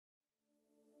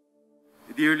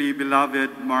Dearly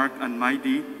beloved Mark and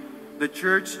Myds, the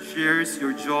Church shares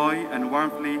your joy and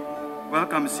warmly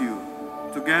welcomes you,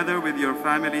 together with your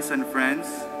families and friends,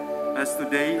 as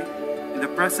today, in the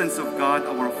presence of God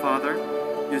our Father,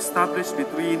 you establish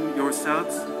between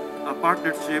yourselves a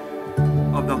partnership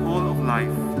of the whole of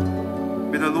life.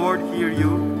 May the Lord hear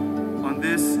you on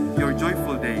this your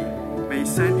joyful day. May He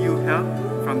send you help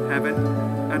from heaven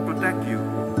and protect you.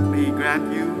 May He grant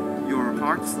you your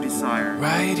heart's desire.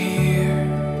 Right here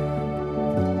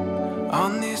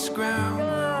on this ground.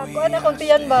 Kuan akong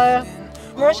tiyan ba?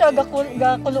 Mura siya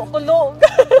gakulo-kulo.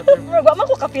 Mura ba man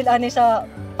ko kapil ani sa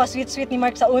pa-sweet-sweet ni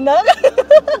Mark sa una.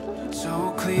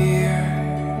 So clear.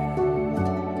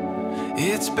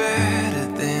 It's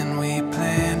better than we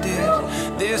planned it.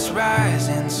 This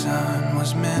rising sun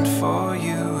was meant for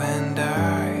you and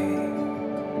I.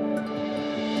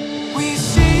 We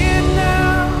see it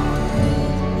now.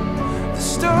 The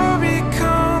story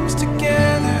comes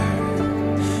together.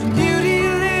 Beauty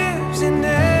lives in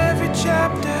every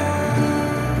chapter.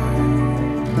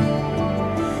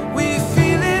 We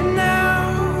feel it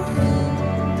now.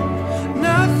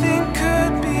 Nothing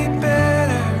could be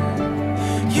better.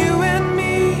 You and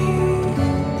me,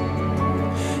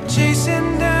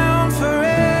 chasing down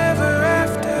forever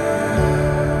after.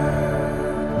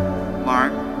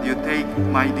 Mark, do you take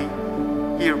Myds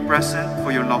here present for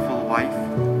your lawful wife,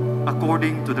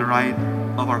 according to the rite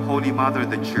of our Holy Mother,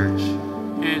 the Church?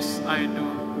 Yes, I do.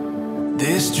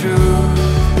 This truth,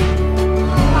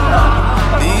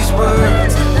 these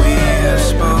words that we have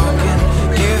spoken,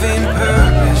 giving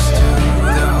purpose to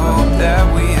the hope that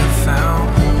we have found.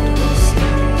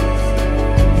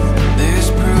 There's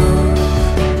proof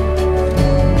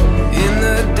in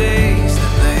the days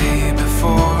that lay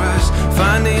before us,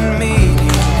 finding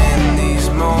meaning in these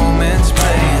moments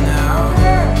playing out.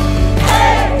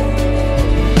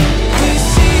 We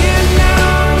see it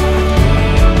now.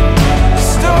 The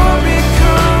story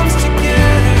comes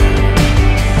together.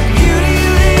 Beauty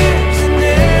lives in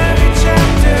every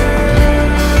chapter.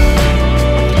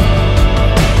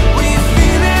 We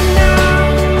feel it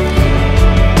now.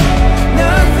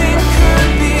 Nothing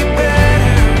could be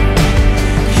better.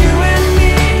 You and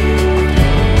me,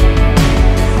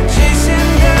 chasing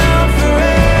down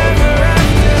forever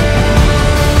after.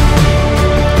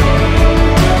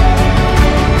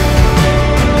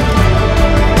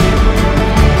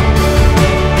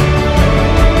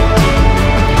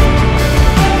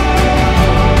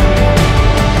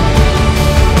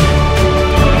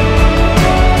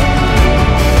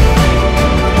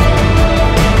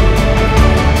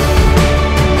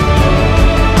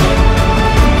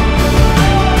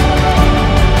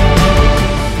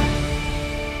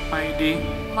 Myds,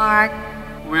 Mark,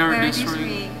 wear this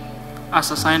ring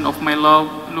as a sign of my love,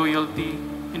 loyalty,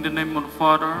 in the name of the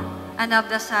Father, and of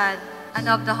the Son, and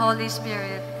of the Holy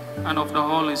Spirit. and of the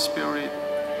Holy Spirit.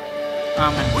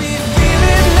 Amen. We